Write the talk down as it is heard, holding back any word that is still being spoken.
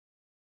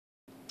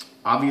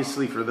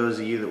Obviously, for those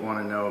of you that want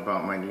to know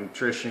about my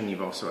nutrition,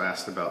 you've also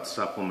asked about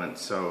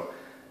supplements, so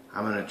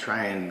I'm going to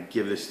try and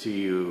give this to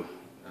you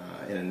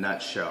in a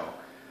nutshell.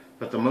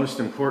 But the most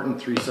important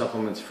 3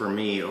 supplements for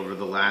me over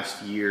the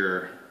last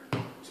year,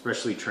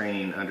 especially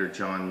training under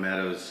John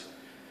Meadows,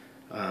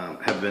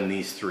 have been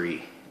these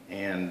 3.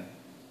 And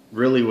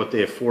really what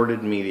they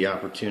afforded me the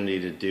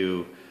opportunity to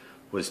do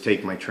was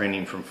take my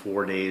training from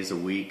 4 days a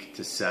week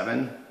to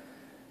 7.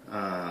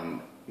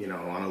 You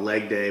know, on a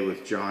leg day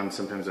with John,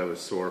 sometimes I was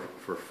sore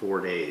for 4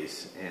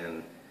 days,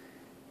 and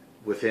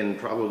within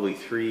probably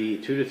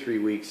 2 to 3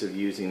 weeks of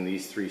using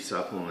these 3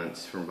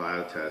 supplements from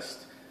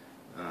Biotest,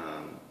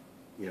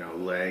 you know,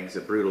 legs,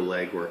 a brutal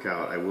leg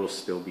workout, I will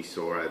still be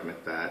sore, I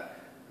admit that,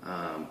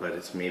 but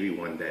it's maybe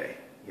 1 day.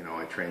 You know,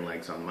 I train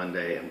legs on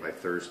Monday, and by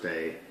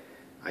Thursday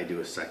I do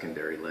a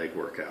secondary leg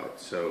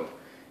workout. So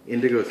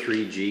Indigo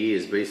 3G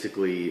is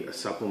basically a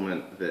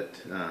supplement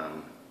that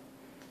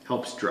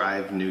helps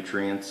drive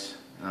nutrients.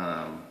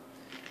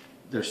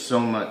 There's so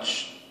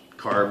much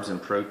carbs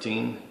and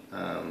protein,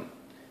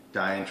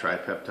 di and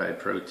tripeptide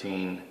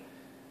protein,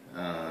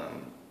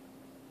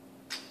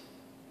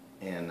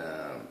 and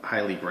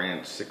highly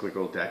branched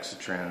cyclical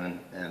dexatrin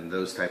and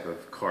those type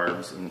of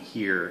carbs in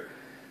here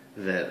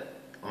that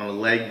on a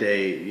leg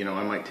day, you know,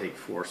 I might take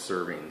 4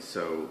 servings.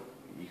 So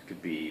you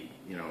could be,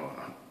 you know,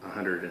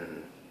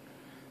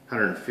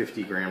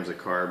 150 grams of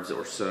carbs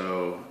or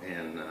so,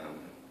 and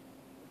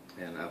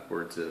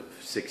upwards of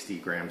 60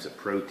 grams of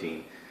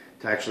protein.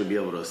 To actually be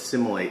able to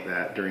assimilate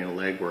that during a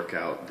leg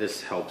workout,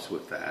 this helps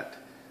with that.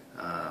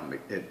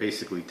 It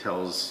basically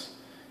tells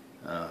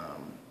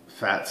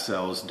fat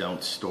cells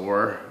don't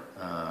store,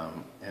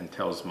 and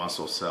tells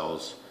muscle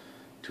cells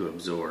to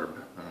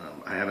absorb.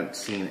 I haven't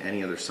seen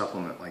any other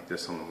supplement like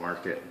this on the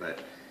market, but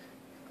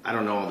I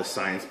don't know all the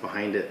science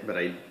behind it, but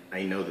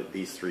I know that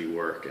these 3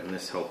 work, and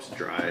this helps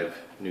drive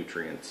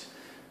nutrients.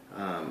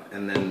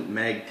 And then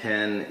Mag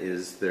 10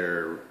 is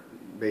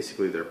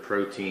basically their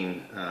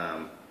protein,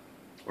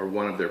 or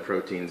one of their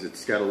proteins.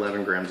 It's got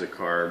 11 grams of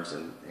carbs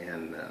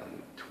and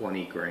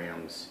 20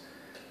 grams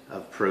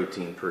of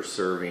protein per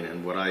serving.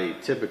 And what I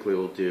typically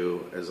will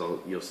do, as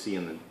you'll see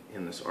in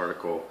this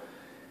article,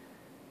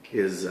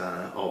 is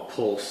I'll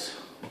pulse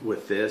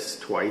with this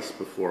twice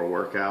before a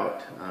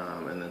workout,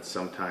 and then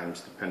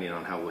sometimes, depending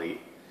on how late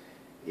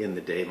in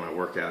the day my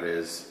workout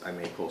is, I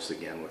may pulse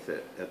again with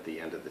it at the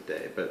end of the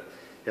day. But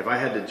if I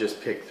had to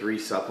just pick 3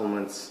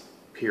 supplements,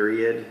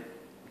 period,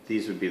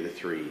 these would be the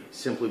 3,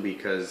 simply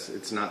because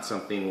it's not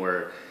something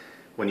where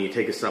when you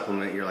take a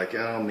supplement you're like,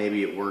 oh,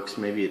 maybe it works,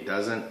 maybe it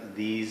doesn't.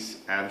 These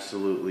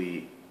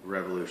absolutely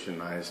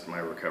revolutionized my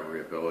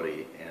recovery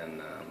ability,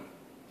 and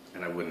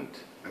I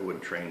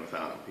wouldn't train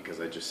without them,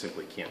 because I just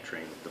simply can't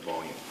train with the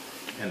volume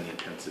and the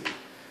intensity.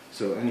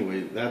 So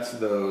anyway, that's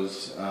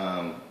those.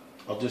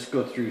 I'll just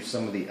go through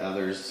some of the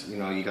others. You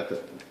know, you got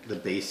the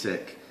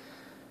basic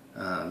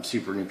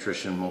super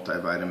nutrition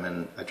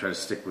multivitamin. I try to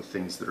stick with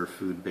things that are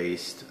food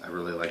based. I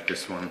really like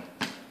this one.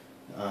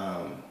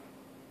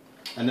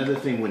 Another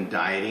thing, when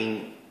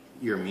dieting,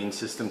 your immune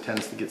system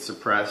tends to get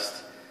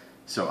suppressed,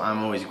 so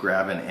I'm always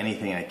grabbing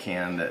anything I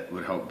can that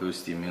would help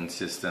boost the immune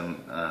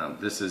system.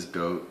 This is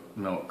goat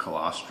milk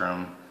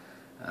colostrum.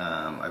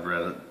 I've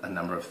read a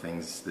number of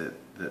things that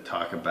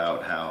talk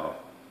about how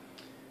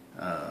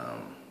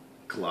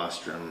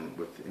colostrum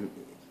with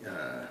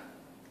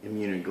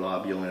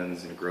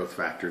immunoglobulins and growth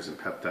factors and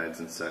peptides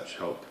and such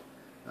help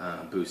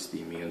boost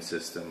the immune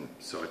system.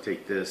 So I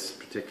take this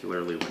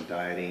particularly when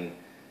dieting.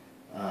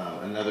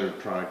 Another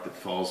product that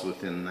falls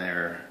within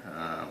there,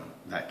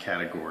 that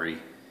category,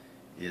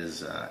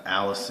 is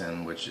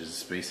allicin, which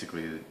is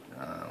basically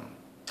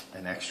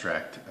an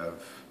extract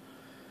of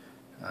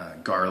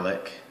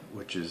garlic,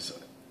 which is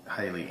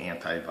highly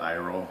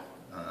antiviral.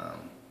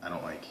 I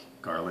don't like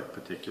garlic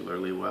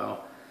particularly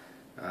well,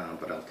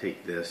 but I'll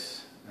take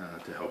this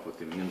to help with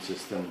the immune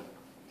system.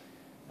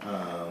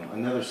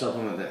 Another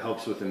supplement that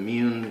helps with the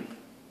immune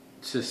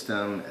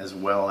system as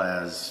well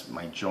as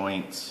my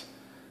joints,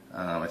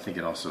 I think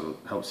it also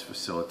helps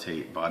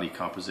facilitate body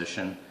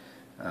composition.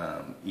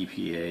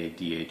 EPA,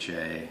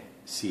 DHA,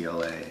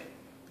 CLA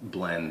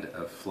blend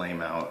of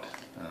Flame Out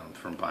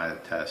from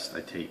Biotest.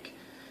 I take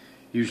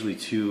usually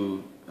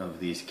 2 of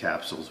these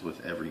capsules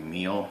with every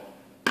meal.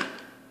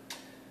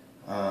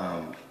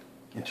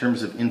 In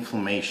terms of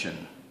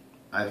inflammation,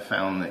 I've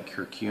found that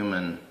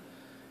curcumin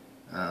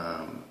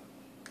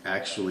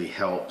actually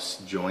helps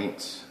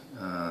joints.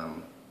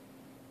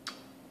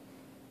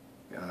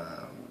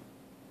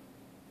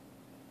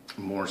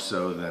 More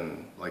so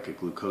than like a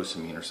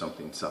glucosamine or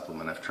something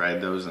supplement. I've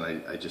tried those, and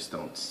I just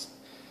don't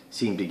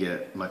seem to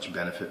get much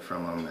benefit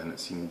from them, and it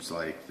seems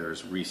like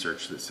there's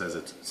research that says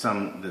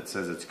some that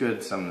says it's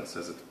good, some that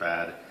says it's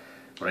bad.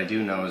 What I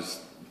do know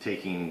is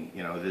taking,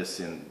 you know,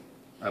 this in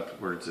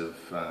upwards of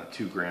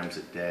 2 grams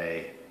a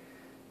day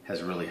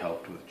has really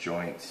helped with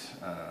joints,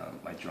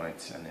 my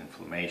joints and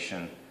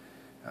inflammation.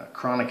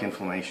 Chronic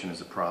inflammation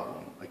is a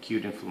problem.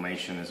 Acute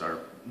inflammation is our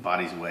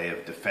body's way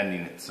of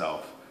defending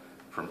itself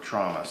from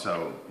trauma.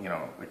 So, you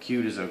know,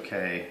 acute is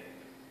okay.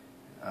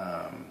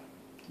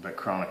 but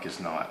chronic is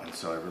not, and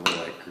so I really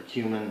like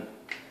curcumin.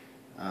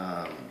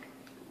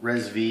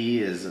 Res V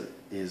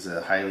is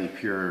a highly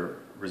pure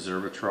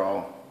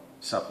resveratrol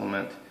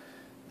supplement,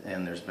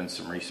 and there's been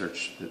some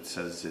research that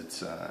says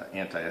it's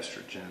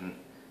anti-estrogen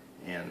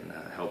and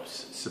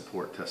helps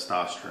support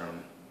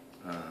testosterone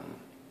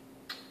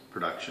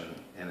production,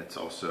 and it's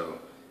also,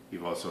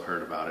 you've also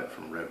heard about it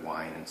from red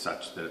wine and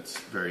such, that it's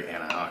very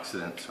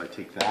antioxidant, so I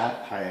take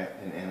that, high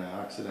in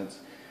antioxidants.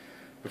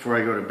 Before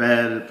I go to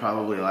bed,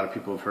 probably a lot of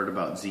people have heard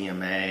about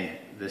ZMA.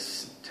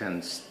 This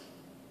tends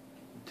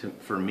to,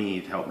 for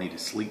me, to help me to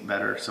sleep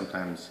better.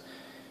 Sometimes,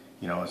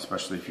 you know,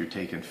 especially if you're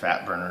taking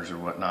fat burners or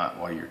whatnot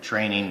while you're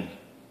training,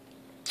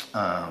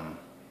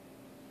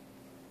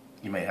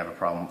 you may have a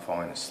problem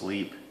falling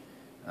asleep.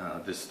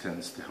 This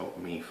tends to help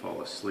me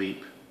fall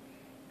asleep.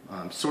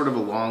 Sort of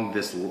along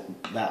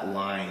that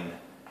line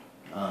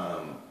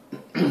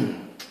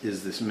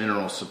is this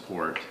mineral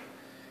support,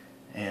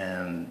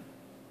 and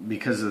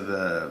because of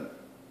the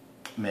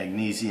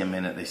magnesium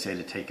in it, they say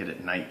to take it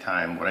at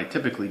nighttime. What I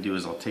typically do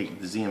is I'll take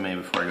the ZMA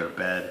before I go to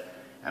bed,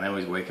 and I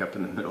always wake up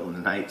in the middle of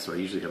the night, so I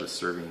usually have a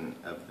serving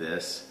of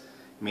this,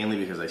 mainly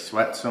because I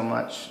sweat so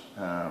much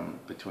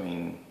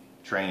between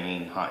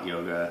training, hot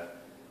yoga,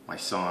 my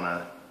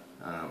sauna.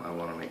 I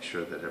want to make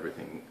sure that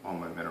everything, all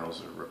my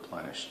minerals are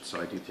replenished,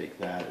 so I do take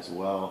that as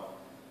well.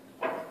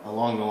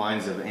 Along the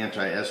lines of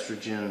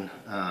anti-estrogen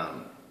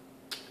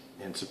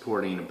and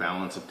supporting a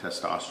balance of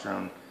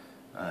testosterone,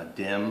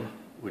 DIM,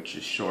 which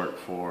is short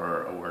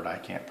for a word I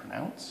can't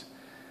pronounce,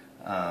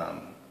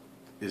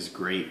 is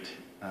great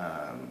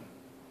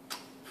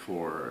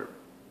for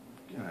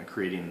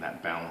creating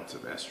that balance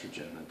of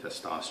estrogen and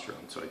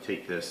testosterone. So I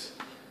take this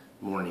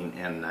morning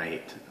and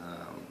night,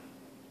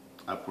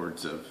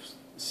 upwards of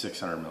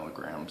 600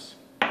 milligrams.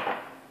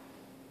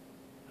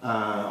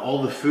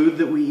 All the food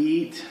that we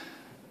eat,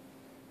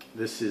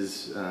 this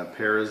is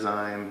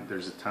Parazyme.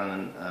 There's a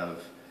ton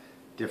of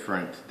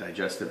different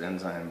digestive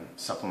enzyme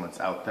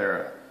supplements out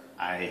there.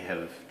 I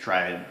have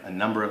tried a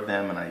number of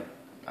them, and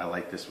I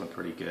like this one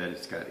pretty good.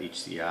 It's got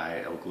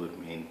HCI,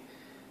 L-glutamine,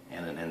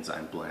 and an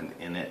enzyme blend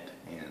in it,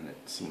 and it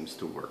seems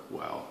to work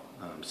well.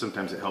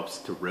 Sometimes it helps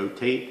to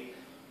rotate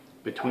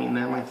between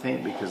them, I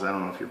think, because I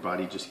don't know if your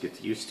body just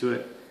gets used to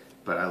it,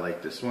 but I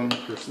like this one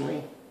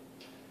personally.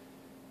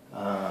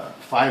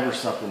 Fiber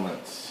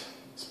supplements,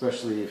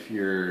 especially if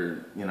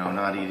you're, you know,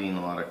 not eating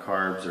a lot of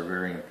carbs, are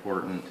very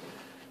important.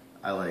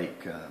 I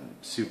like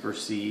Super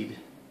Seed.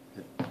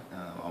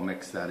 I'll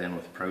mix that in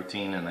with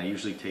protein, and I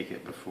usually take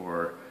it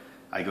before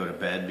I go to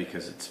bed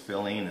because it's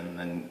filling, and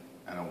then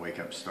I don't wake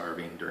up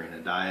starving during a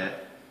diet.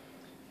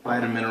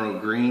 Vitamin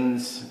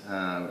Greens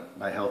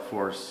by Health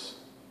Force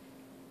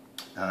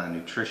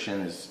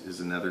Nutrition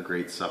is another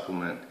great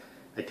supplement.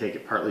 I take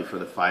it partly for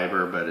the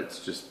fiber, but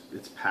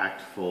it's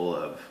packed full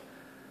of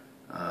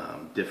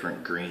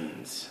different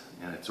greens,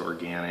 and it's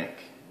organic,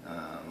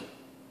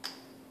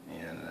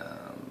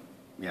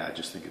 yeah, I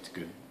just think it's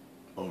good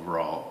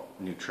overall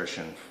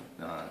nutrition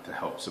to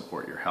help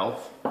support your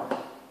health.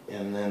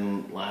 And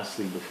then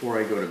lastly, before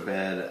I go to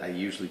bed, I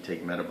usually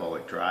take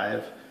Metabolic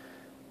Drive,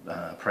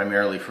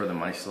 primarily for the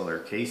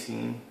micellar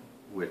casein,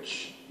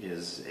 which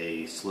is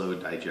a slow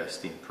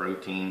digesting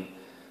protein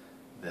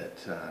that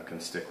can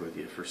stick with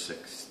you for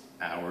 6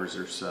 hours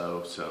or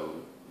so. So,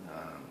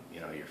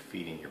 you know, you're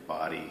feeding your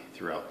body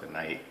throughout the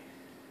night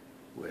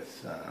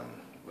with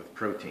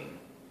protein.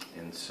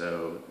 And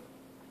so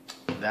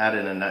that,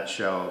 in a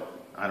nutshell,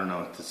 I don't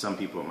know, to some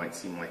people it might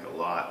seem like a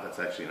lot. That's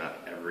actually not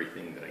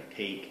everything that I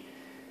take,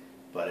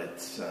 but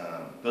it's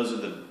those are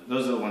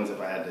the ones, if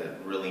I had to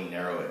really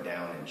narrow it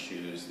down and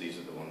choose, these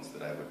are the ones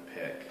that I would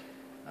pick.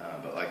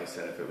 But like I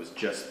said, if it was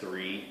just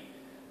 3,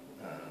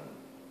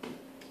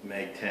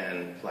 Meg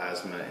 10,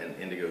 Plasma, and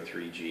Indigo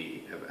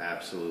 3G have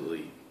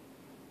absolutely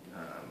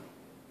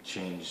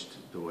changed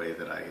the way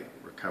that I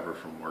recover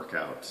from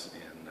workouts,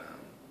 and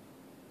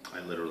I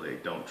literally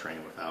don't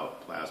train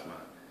without Plasma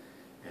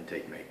and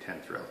take Meg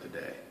 10 throughout the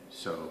day.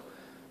 So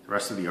the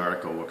rest of the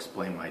article will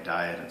explain my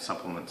diet and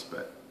supplements,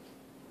 but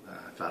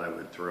I thought I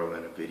would throw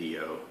in a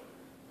video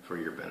for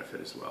your benefit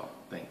as well.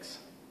 Thanks.